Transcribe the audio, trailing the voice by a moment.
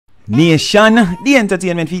Nation, the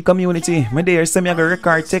entertainment feed community. My dear, send me a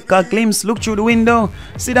record, take a glimpse, look through the window,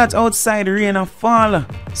 see that outside rain and fall.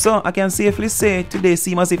 So I can safely say today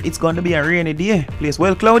seems as if it's going to be a rainy day. Place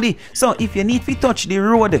well cloudy. So if you need to touch the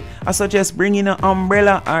road, I suggest bringing an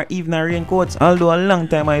umbrella or even a raincoat. Although a long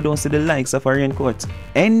time I don't see the likes of a raincoat.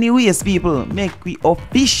 Anyways, people, make we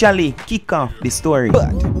officially kick off the story.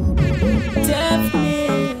 But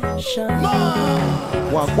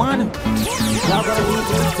what one?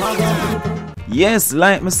 Yes,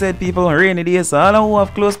 like I said, people, rainy days, so all who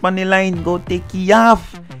have close on the line, go take it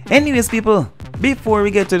off. Anyways, people, before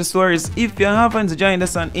we get to the stories, if you haven't joined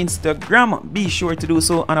us on Instagram, be sure to do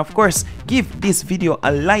so, and of course, give this video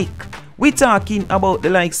a like. We're talking about the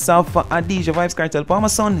likes of Addi, Vybz, Kartel,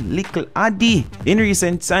 Palmer's son, Likke Addi. In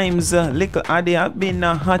recent times, Likke Addi have been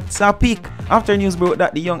a hot topic after news broke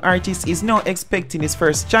that the young artist is now expecting his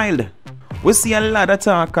first child. We see a lot of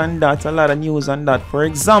talk on that, a lot of news on that. For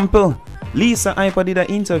example, Lisa Hyper did an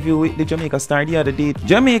interview with the Jamaica Star the other day.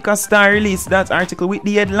 Jamaica Star released that article with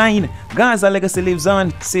the headline, Gaza legacy lives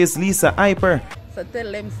on, says Lisa Hyper. So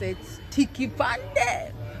tell them say it's sticky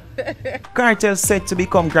pande. Kartel set to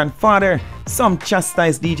become grandfather. Some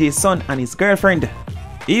chastise DJ's son and his girlfriend.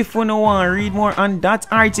 If you don't want to read more on that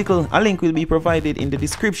article, a link will be provided in the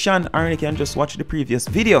description, or you can just watch the previous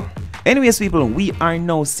video. Anyways, people, we are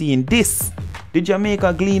now seeing this. The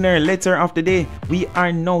Jamaica Gleaner letter of the day. We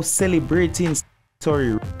are now celebrating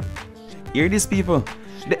story. Hear this, people.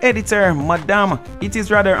 The editor, Madam, it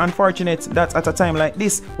is rather unfortunate that at a time like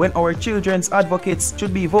this, when our children's advocates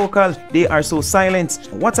should be vocal, they are so silent.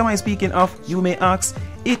 What am I speaking of, you may ask?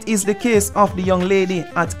 It is the case of the young lady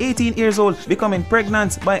at 18 years old becoming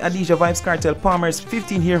pregnant by Addi Vybz Kartel Palmer's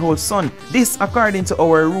 15-year-old son. This, according to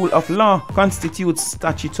our rule of law, constitutes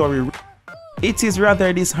statutory. It is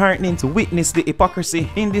rather disheartening to witness the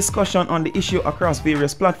hypocrisy in discussion on the issue across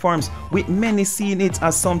various platforms, with many seeing it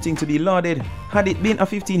as something to be lauded. Had it been a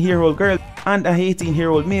 15-year-old girl and a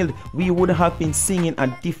 18-year-old male, we would have been singing a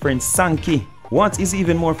different Sankey. What is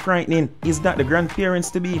even more frightening is that the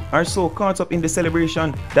grandparents-to-be are so caught up in the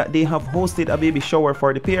celebration that they have hosted a baby shower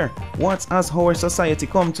for the pair. What has our society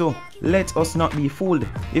come to? Let us not be fooled.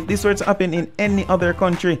 If this were to happen in any other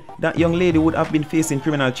country, that young lady would have been facing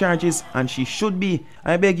criminal charges, and she should be.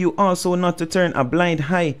 I beg you also not to turn a blind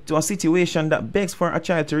eye to a situation that begs for a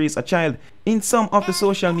child to raise a child. In some of the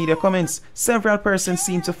social media comments, several persons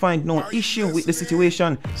seem to find no issue with the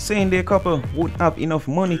situation, saying their couple would have enough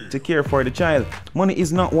money to care for the child. Money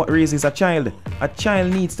is not what raises a child. A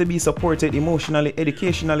child needs to be supported emotionally,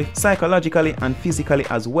 educationally, psychologically, and physically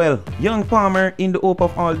as well. Young Palmer, in the hope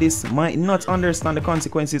of all this, might not understand the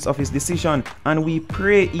consequences of his decision, and we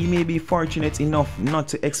pray he may be fortunate enough not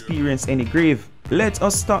to experience any grave. Let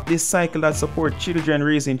us stop this cycle that supports children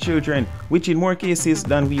raising children, which in more cases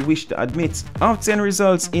than we wish to admit, often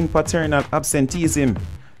results in paternal absenteeism.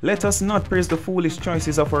 Let us not praise the foolish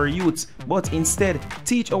choices of our youths, but instead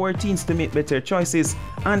teach our teens to make better choices,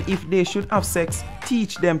 and if they should have sex,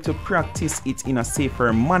 teach them to practice it in a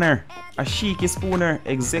safer manner. Ashiki Spooner,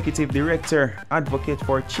 Executive Director, Advocate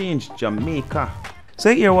for Change, Jamaica.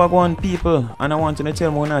 So here we go on, people, and I want you to tell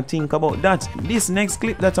me what I think about that. This next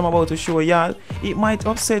clip that I'm about to show y'all, it might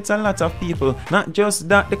upset a lot of people. Not just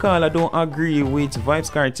that the caller don't agree with Vybz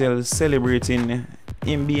Kartel celebrating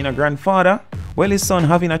him being a grandfather, well, his son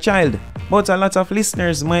having a child, but a lot of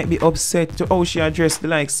listeners might be upset to how she addressed the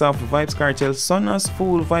likes of Vybz Kartel's son as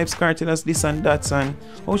fool, Vybz Kartel as this and that, and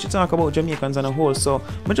how she talk about Jamaicans on a whole. So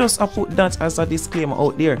I just put that as a disclaimer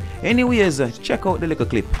out there. Anyways, check out the little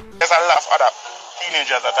clip. There's a lot of other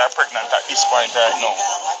teenagers that are pregnant at this point right now.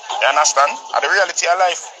 You understand? And the reality of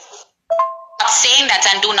life. I'm saying that,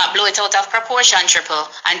 and do not blow it out of proportion, Triple,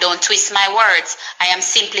 and don't twist my words. I am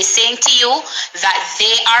simply saying to you that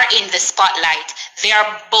they are in the spotlight. They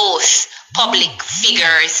are both public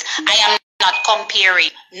figures. I am not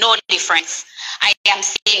comparing, no difference. I am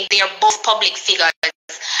saying they are both public figures,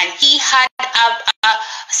 and he had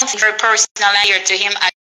something very personal here to him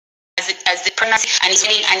as the pronunciation and his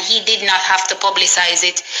wedding, and he did not have to publicize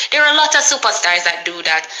it. There are a lot of superstars that do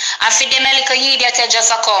that. And for them, like a idiot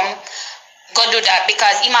just come. Go do that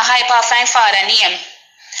because him a hyper fine father name.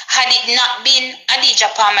 Had it not been Addi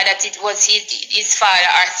Palmer that it was his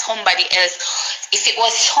father or somebody else, if it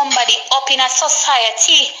was somebody up in a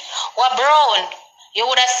society or brown, you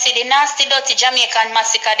would have seen the nasty dirty Jamaican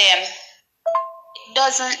massacre them. It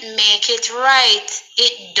doesn't make it right.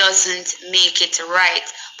 It doesn't make it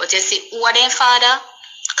right. But you see, who are their father?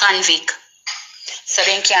 Convict. So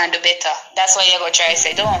they can't do better. That's why you go try to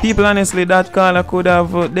say don't. People honestly, that caller could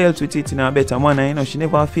have dealt with it in a better manner, you know. She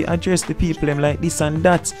never have to address the people them like this and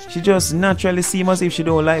that. She just naturally seems as if she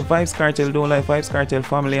don't like Vybz Kartel, don't like Vybz Kartel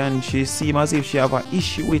family, and she seems as if she have an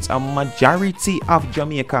issue with a majority of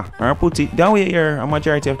Jamaica. Or put it that way here, a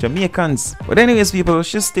majority of Jamaicans. But anyways, people,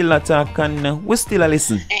 she still attack and we still a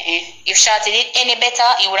listen. If Shorty did any better,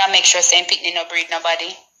 he would have make sure same pitney no breed nobody.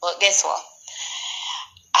 But guess what?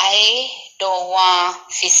 I don't want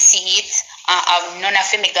to see it and have none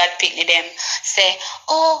of me God pitney them say,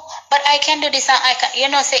 oh, but I can do this and I can, you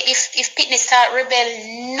know, say if pitney start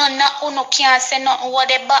rebel, none of uno can't say nothing what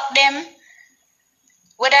they back them.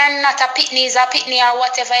 Whether or not a pitney is a pitney or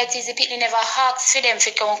whatever it is, the pitney never asks for them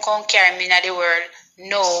to come carry me in the world.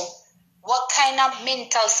 No. What kind of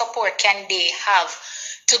mental support can they have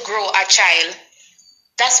to grow a child?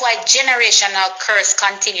 That's why generational curse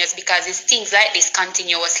continues, because it's things like this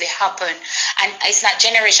continuously happen, and it's not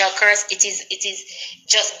generational curse. It is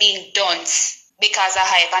just being done because of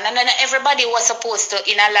hype, and then everybody was supposed to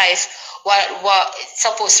in a life what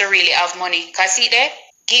supposed to really have money. Cause see there,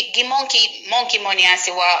 give monkey money and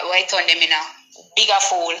see what it turn them in a bigger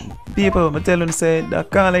fool. People, I tell them say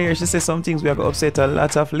that caller here, she says some things we are going to upset a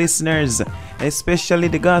lot of listeners, especially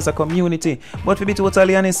the Gaza community. But to be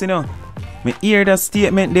totally honest, you know, I hear that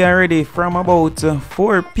statement there already from about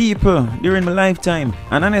 4 people during my lifetime.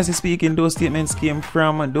 And honestly speaking, those statements came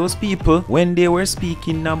from those people when they were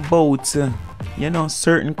speaking about, you know,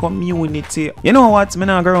 certain community. You know what? Me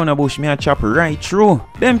not go around a bush, me a chop right through.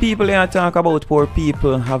 Them people they talk about poor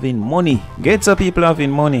people having money. Get some people having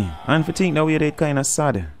money. And for think that way they kind of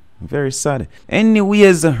sad. Very sad.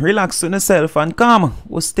 Anyways, relax on yourself and calm.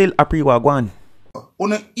 We still a pre-wagwan.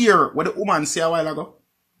 On a ear what the woman say a while ago.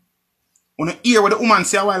 On a ear what the woman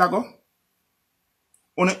say a while ago.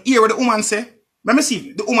 On a ear what the woman say. Let me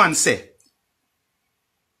see the woman say.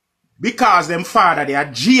 Because them father they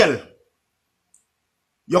are jail.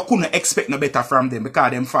 You couldn't expect no better from them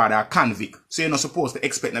because them father are convict. So you're not supposed to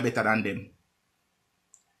expect no better than them.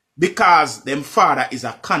 Because them father is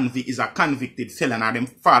a convicted felon, or them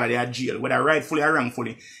father they are jail, whether rightfully or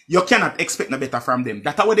wrongfully, you cannot expect no better from them.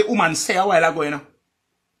 That's what the woman say a while ago, you know.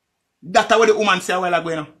 That's what the woman say a while ago,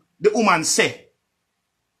 you know. The woman say,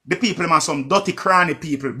 the people are some dirty, cranny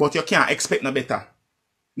people, but you can't expect no better.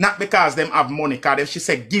 Not because them have money, because she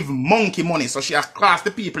said give monkey money, so she has classed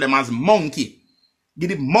the people them as monkey. Give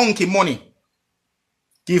the monkey money.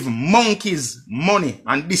 Give monkeys money,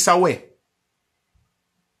 and this away.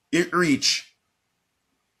 It reach.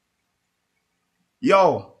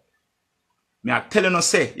 Yo, me are telling you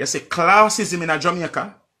say, you say classism in a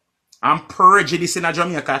Jamaica and prejudice in a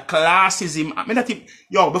Jamaica, classism. I mean that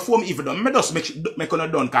yo, before me even done, me just make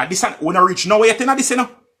on done, cause this we not reach nowhere yet in a this, you know.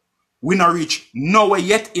 We not reach nowhere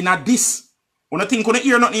yet in a this. We not think we not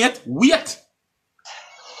hear nothing yet. Wait.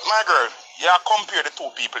 My girl, you compare the two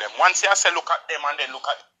people them. Once you say look at them and then look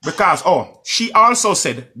at because, oh, she also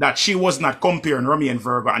said that she was not comparing Romy and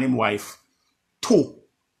Virgo and his wife to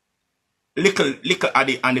Likke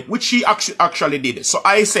Addi and it, which she actually did. So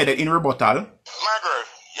I said it in rebuttal. My girl,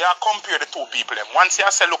 you compare the two people them. Once you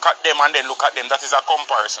say look at them and then look at them, that is a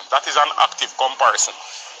comparison. That is an active comparison.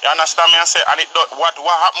 You understand me? I say, and it what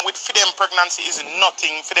happened with for them pregnancy is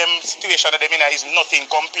nothing. For them situation that they mean is nothing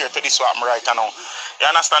compared to this what I'm right now. You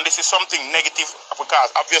understand? This is something negative because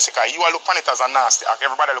obviously you are look on it as a nasty act.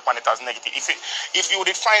 Everybody look on it as negative. If you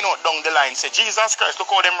did find out down the line, say Jesus Christ, look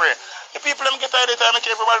how them real. The people them get out of the time, make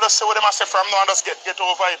everybody just say what them say from now and just get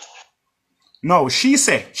over it. No, she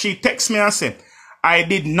said, she text me and said, I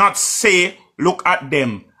did not say look at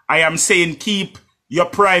them. I am saying keep your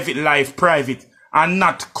private life private and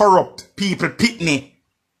not corrupt people pitney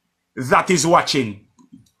that is watching.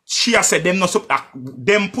 She has said them not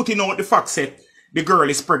them putting out the fact said the girl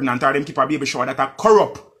is pregnant or them keep a baby shower that are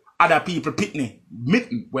corrupt other people pitney.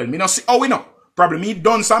 Well, me not see how we know. Probably me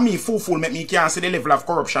done some me fool make me can't see the level of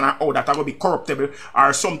corruption or how that are going to be corruptible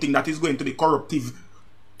or something that is going to be corruptive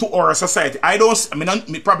to our society. I don't me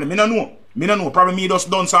no know. Me no know. Probably me just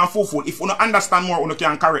done some fool. If you don't understand more, you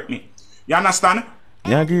can correct me. You understand?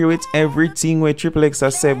 You agree with everything where Triple X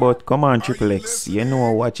has said, but come on Triple X, you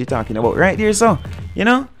know what you're talking about right there, so, you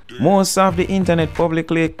know, most of the internet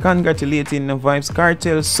publicly congratulating Vybz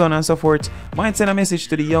Kartel's son and so forth. Might send a message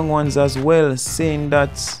to the young ones as well, saying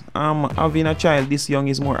that having a child this young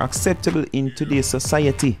is more acceptable in today's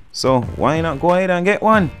society. So why not go ahead and get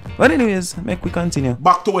one? But anyways, make we continue.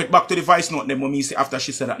 Back to it, back to the voice note them when me say after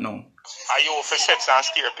she said that now. Are you for sets and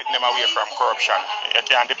steer putting them away from corruption? You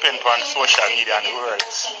can depend on social media and the world.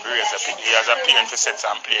 Raise a pit. He has a parent for sets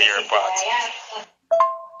and play your part.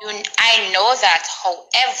 I know that,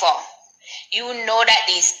 however, You know that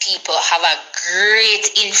these people have a great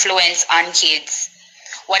influence on kids.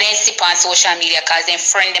 What they see on social media, because them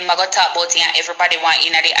friend them go talk about it and everybody want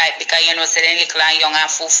in the hype because you know say they little and young and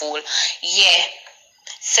fool. Yeah.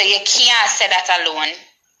 So you can't say that alone.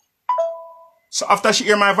 So after she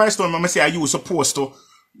hear my advice to me, say, are you supposed to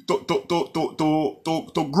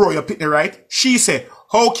grow your pitney, right? She say,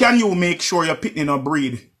 how can you make sure your pitney no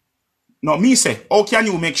breed? No, me say, how can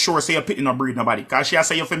you make sure say your pitney no breed nobody? Because she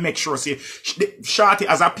say you have to make sure say, Shorty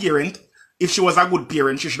as a parent, if she was a good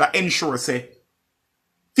parent, she should have ensure say,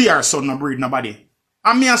 fear son no breed nobody.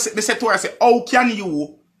 And me say to her, say, how can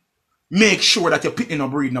you make sure that your pitney no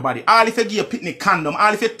breed nobody? All if you give your pitney condom,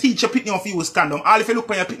 all if you teach your pitney how to use condom, all if you look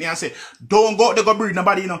at your pitney and say, don't go out there go breed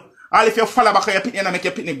nobody, you know. All if you follow back on your pitney and make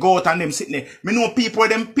your pitney go out and them sitting there. Me know people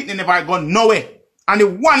them pitney never go nowhere. And the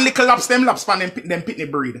one little laps them from them pitney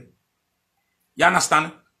breed. You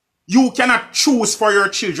understand? You cannot choose for your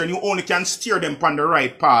children. You only can steer them on the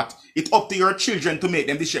right path. It's up to your children to make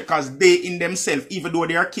them this shit because they in themselves, even though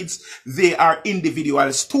they are kids, they are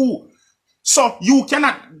individuals too. So you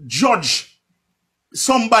cannot judge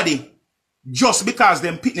somebody just because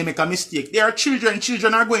them pitney make a mistake. They are children.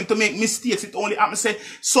 Children are going to make mistakes. It only happens to say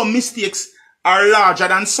some mistakes are larger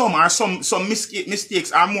than some, or some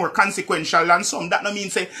mistakes are more consequential than some. That no mean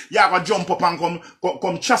say you have to jump up and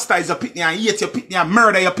come chastise your pitney and hate your pitney and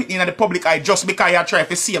murder your pitney in the public eye just because you try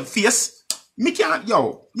to save face. Me can't,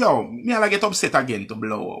 me I get upset again to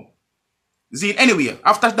blow. See, anyway,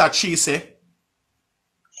 after that she say,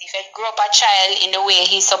 if you grow up a child in the way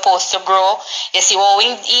he's supposed to grow, you see all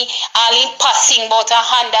in passing about a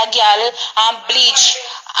hand a girl and bleach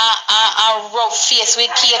and rub face with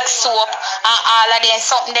cake soap and all of them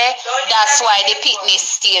something there, that's why the pitney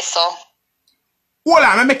stays so. Hold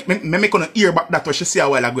on, me make on hear about that what she say a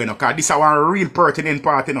while ago, because this is one real pertinent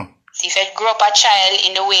part, you know. See, if you grow up a child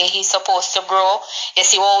in the way he's supposed to grow, you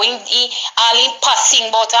see all in passing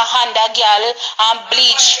about a hand a girl and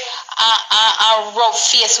bleach and rub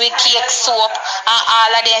face with cake soap and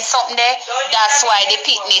all of them something there, that's why the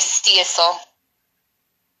pitney stays so.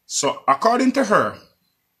 So, according to her,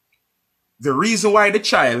 the reason why the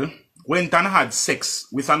child went and had sex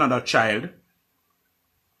with another child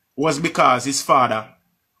was because his father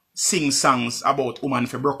sing songs about woman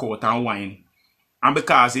for broke out and wine. And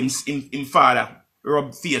because him father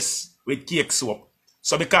rub face with cake soap.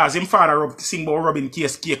 So because him father sing about rubbing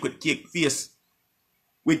cake with cake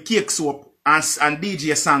soap and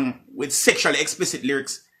DJ song with sexually explicit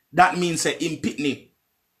lyrics, that means him pitney.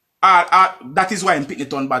 That is why him pitney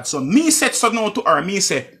turn bad. So me said so now to her, me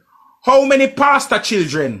say, how many pastor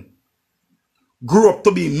children grew up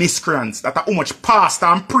to be miscreants? That how much pastor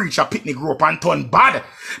and preacher pitney grew up and turn bad?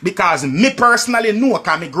 Because me personally know,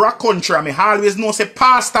 because me grow a country and me always know say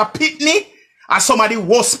pastor pitney and somebody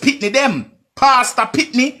was pitney them. Pastor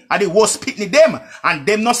pitney and the was pitney them. And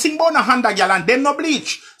them no sing about no hand a girl and them no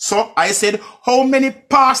bleach. So I said, how many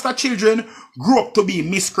pastor children grew up to be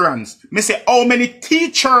miscreants? Me say, how many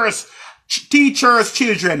teachers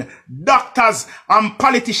children, doctors and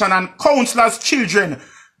politicians and counselors children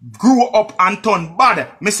grew up and turned bad?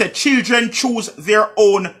 Me say children choose their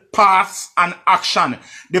own paths and action.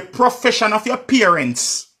 The profession of your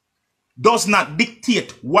parents does not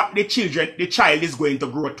dictate what the child is going to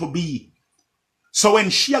grow to be. So when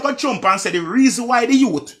she got jump and say the reason why the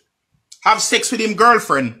youth have sex with him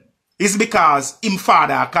girlfriend is because him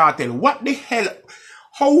father a cartel. What the hell?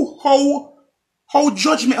 How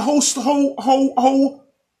judgment, how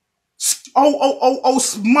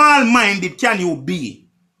small-minded can you be?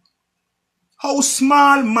 How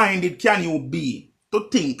small-minded can you be to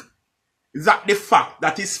think that the fact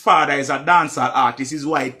that his father is a dancehall artist is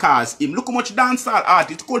why it caused him? Look how much dancehall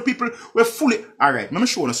artists, called people were fully. Alright, let me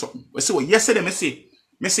show you something. So yesterday, me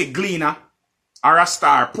say Gleaner or a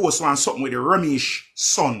star post one something with the Ramesh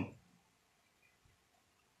son.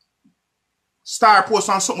 Star post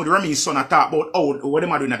on something with Remy's son and talk about what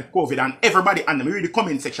them are doing at the COVID, and everybody under me read the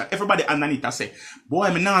comment section, everybody underneath I say, boy,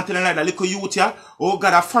 me not telling like that little youth here, oh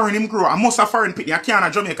God, a foreign him grow, I must a foreign pitney, I can't a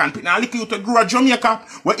Jamaican pitney, a little youth grow a Jamaica,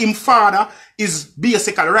 where him father is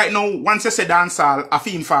basically right now, once you say dancehall, a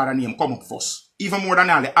film father name come up first. Even more than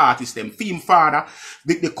all the artists them. Film father,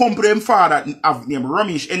 the company them father have named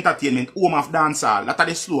Ramesh Entertainment, Home of Dancehall. That's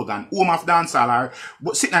the slogan. Home of Dancehall.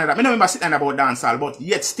 But sitting on that, I don't remember sitting about dancehall, but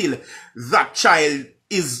yet still, that child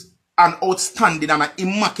is an outstanding and an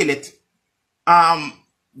immaculate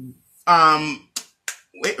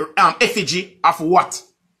effigy of what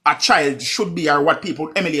a child should be or what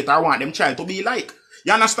people emulate or want them child to be like.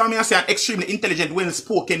 You understand me? I say an extremely intelligent,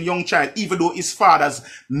 well-spoken young child, even though his father's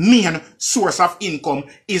main source of income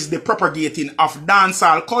is the propagating of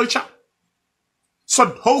dancehall culture. So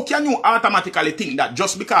how can you automatically think that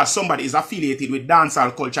just because somebody is affiliated with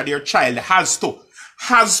dancehall culture, their child has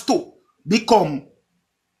to become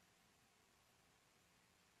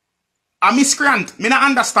a miscreant? Me not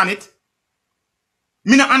understand it.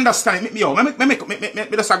 Me not understand it. Me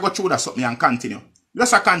just go through that something and continue.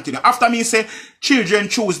 Just continue. After me say, children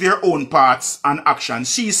choose their own paths and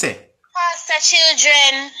actions. She say, Pastor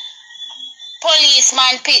children,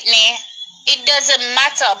 policeman Pitney, it doesn't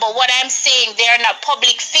matter, but what I'm saying, they're not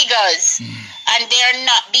public figures and they're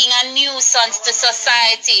not being a nuisance to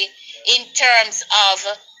society in terms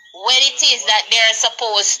of when it is that they're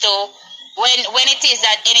supposed to, when it is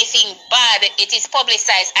that anything bad, it is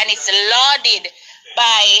publicized and it's lauded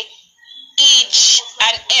by each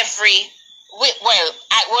and every, well,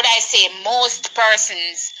 would I say most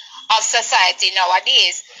persons of society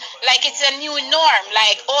nowadays. Like it's a new norm.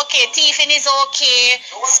 Like, okay, thieving is okay,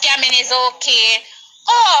 scamming is okay.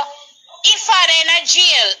 Oh, his father in a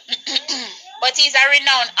jail, but he's a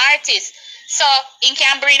renowned artist, so he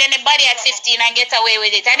can breed anybody at 15 and get away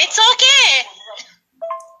with it, and it's okay.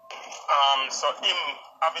 So him.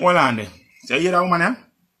 Hold on there. So you hear that woman, yeah?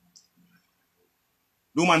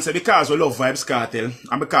 The woman said because we love Vybz Kartel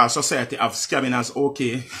and because society have scamming as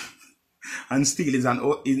okay. And steal is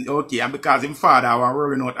okay, and because him father was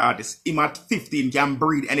rolling out artist, him at 15 can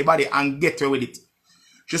breed anybody and get away with it.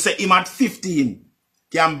 She said him at 15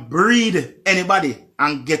 can breed anybody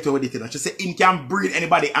and get away with it. You know? She said him can breed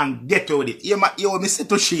anybody and get away with it. You me say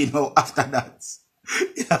to she now after that.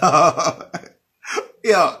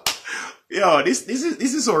 Yo, this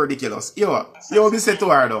is so ridiculous. Yo, me say to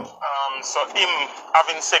her though. So him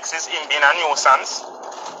having sex is him being a nuisance.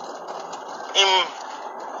 Him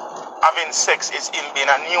having sex is him being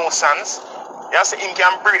a nuisance. You say him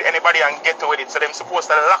can breed anybody and get away with it. So them supposed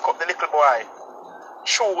to lock up the little boy,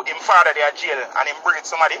 show him father their jail and him breed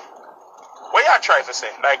somebody. What you try to say?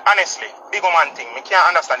 Like honestly, big man thing, me can't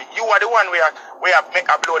understand it. You are the one where make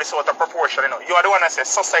a blow this out of proportion, you know. You are the one that says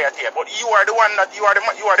society, but you are the one that you are the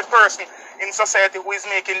person in society who is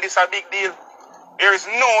making this a big deal. There is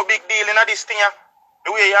no big deal in this thing.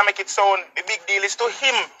 The way you make it sound, the big deal is to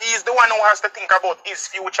him. He is the one who has to think about his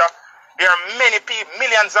future. There are many people,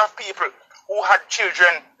 millions of people who had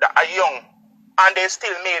children that are young and they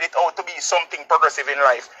still made it out to be something progressive in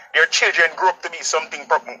life. Their children grew up to be something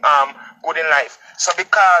good in life. So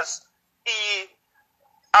because he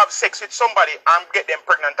have sex with somebody and get them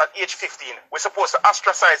pregnant at age 15, we're supposed to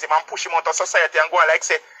ostracize him and push him out of society and go and like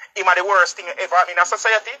say, him are the worst thing ever in a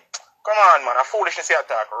society? Come on, man, a foolishness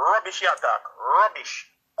attack, rubbish attack, rubbish.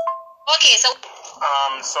 Okay,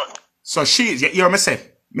 so she, you hear me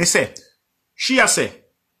say, she has say,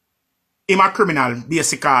 him a criminal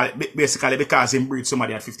basically because him breed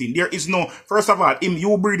somebody at 15. There is no, first of all,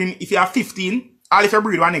 you breeding, if you are 15, or if you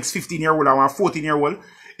breed one next 15-year-old or one 14-year-old,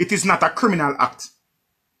 it is not a criminal act.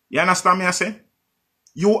 You understand me I say?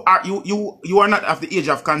 You are not of the age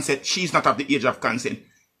of consent, she's not of the age of consent.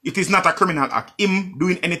 It is not a criminal act. Him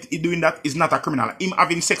doing that is not a criminal act. Him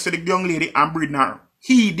having sex with the young lady and breeding her,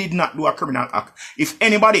 he did not do a criminal act. If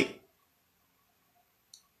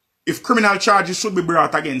criminal charges should be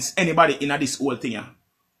brought against anybody in this whole thing,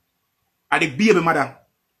 and the baby mother,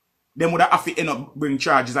 them would have to end up bring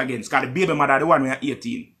charges against, because the baby mother the one we are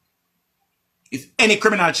 18. If any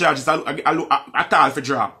criminal charges at all for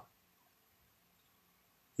drop.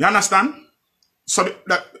 You understand? So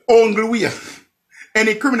the only way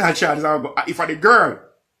any criminal charges are go, if for the girl,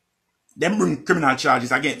 them bring criminal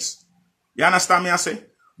charges against. You understand me I say?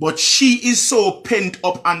 But she is so pent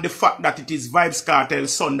up on the fact that it is Vybz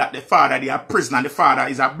Kartel's son, that the father they are prisoner, and the father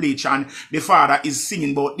is a bleach, and the father is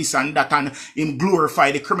singing about this and that, and him glorify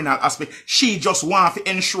the criminal aspect. She just want to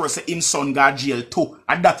ensure that him son got jail too.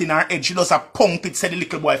 And that in her head, she does a pump it, say the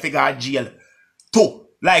little boy figure got jail too,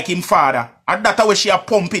 like him father. And that way she a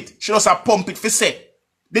pump it. She does a pump it for say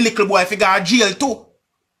the little boy figure got jail too.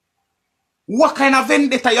 What kind of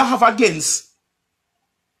vendetta you have against?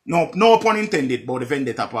 No pun intended about the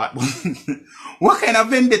vendetta part. What kind of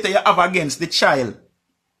vendetta you have against the child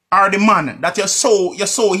or the man that you so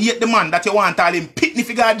hate the man that you want to him pitney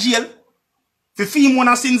figure jail? For film one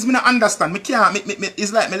of sins me not understand. Me can't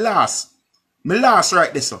it's like me last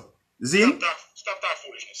right there so. Zin? Stop that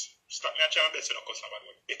foolishness. Stop me and try my best to not cuss about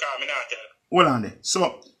it. Because me not tell. Hold on there.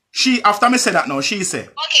 So she after me say that now, she say.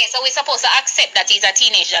 Okay, so we're supposed to accept that he's a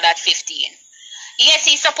teenager at 15. Yes,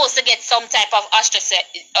 he's supposed to get some type of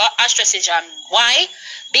ostracism. Why?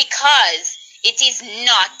 Because it is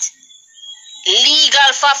not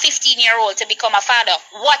legal for a 15-year-old to become a father.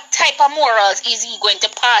 What type of morals is he going to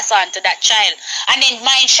pass on to that child? And then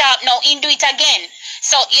mind sharp now, he do it again.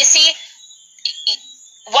 So, you see,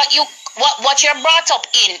 what you're brought up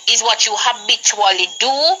in is what you habitually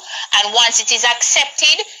do, and once it is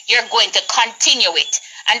accepted, you're going to continue it.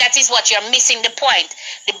 And that is what you're missing the point.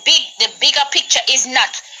 The bigger picture is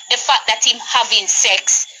not the fact that him having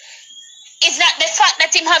sex. It's not the fact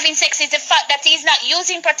that him having sex, it's the fact that he's not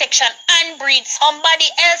using protection and breed somebody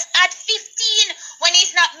else at 15 when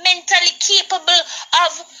he's not mentally capable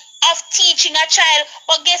of teaching a child.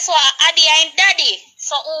 But guess what? Addi ain't daddy.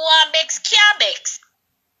 So who want begs can't begs.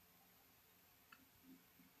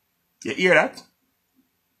 You hear that?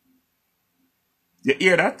 You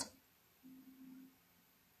hear that?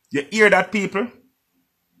 You hear that, people?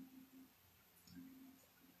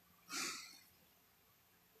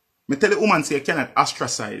 Me tell the woman say you cannot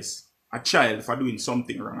ostracize a child for doing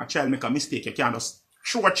something wrong. A child make a mistake, you can't just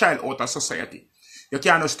throw a child out of society. You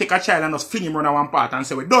can't just take a child and just fling him run one part and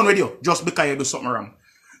say, we're done with you, just because you do something wrong.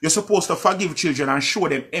 You're supposed to forgive children and show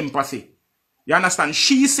them empathy. You understand?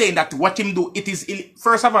 She's saying that what him do, it is,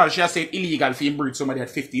 first of all, she has said illegal for him breed somebody at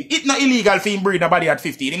 15. It's not illegal for him breed nobody at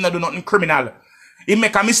 15. Him not do nothing criminal. He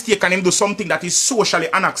make a mistake and him do something that is socially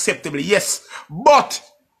unacceptable, yes. But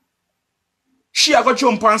she a go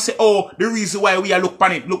jump and say, oh, the reason why we are look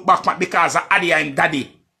back at because of Addi and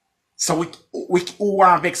Daddy. So we who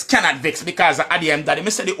want vex cannot vex because of Addi and Daddy.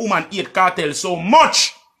 Me say the woman hate Kartel so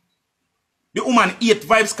much. The woman hate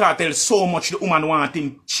Vybz Kartel so much. The woman want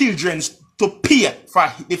him children to pay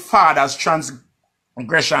for the father's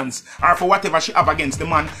transgressions or for whatever she have against the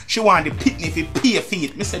man. She want the pitney to pay for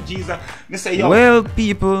it. Me say Jesus. Me say yo. Well,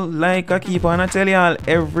 people, like I keep on tell y'all,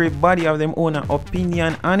 everybody have them own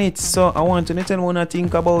opinion on it. So I want to tell you what I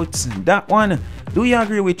think about that one. Do you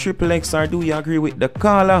agree with Triple X or do you agree with the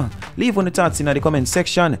caller? Leave on the thoughts in the comment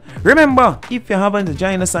section. Remember, if you haven't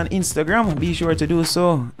joined us on Instagram, be sure to do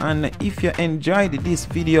so. And if you enjoyed this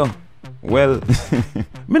video, well,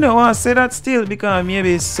 me don't want to say that still because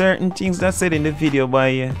maybe certain things that said in the video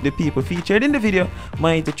by the people featured in the video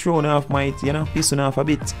might throw off, might, you know, piss off a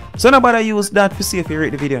bit. So nobody use that to see if you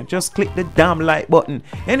rate the video. Just click the damn like button.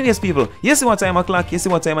 Anyways, people, you see what time o'clock, you see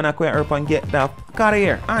what time I acquire up and get that car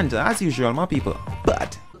here. And as usual, my people,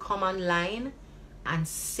 but come online and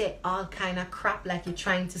say all kind of crap like you're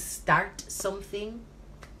trying to start something.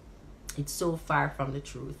 It's so far from the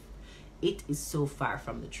truth. It is so far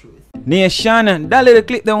from the truth. Nation, that little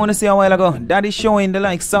clip that I want to see a while ago, that is showing the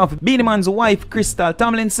likes of Beenie Man's wife, Kartel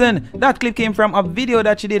Tomlinson. That clip came from a video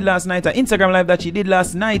that she did last night, an Instagram live that she did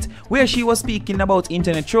last night, where she was speaking about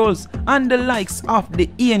internet trolls and the likes of the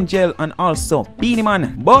Angel and also Beenie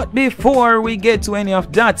Man. But before we get to any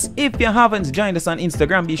of that, if you haven't joined us on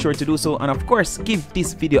Instagram, be sure to do so, and of course, give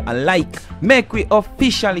this video a like. Make we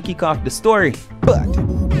officially kick off the story. But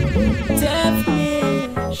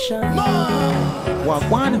walk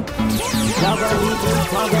one.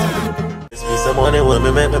 This piece of money when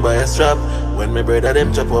me make me buy a strap. When me brother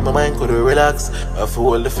them chop up my mind could relax. I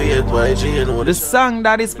feel the faith YG and the song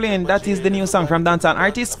that is playing, that is the new song from dancehall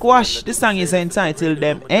artist Squash. The song is entitled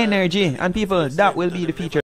Them Energy, and people, that will be the feature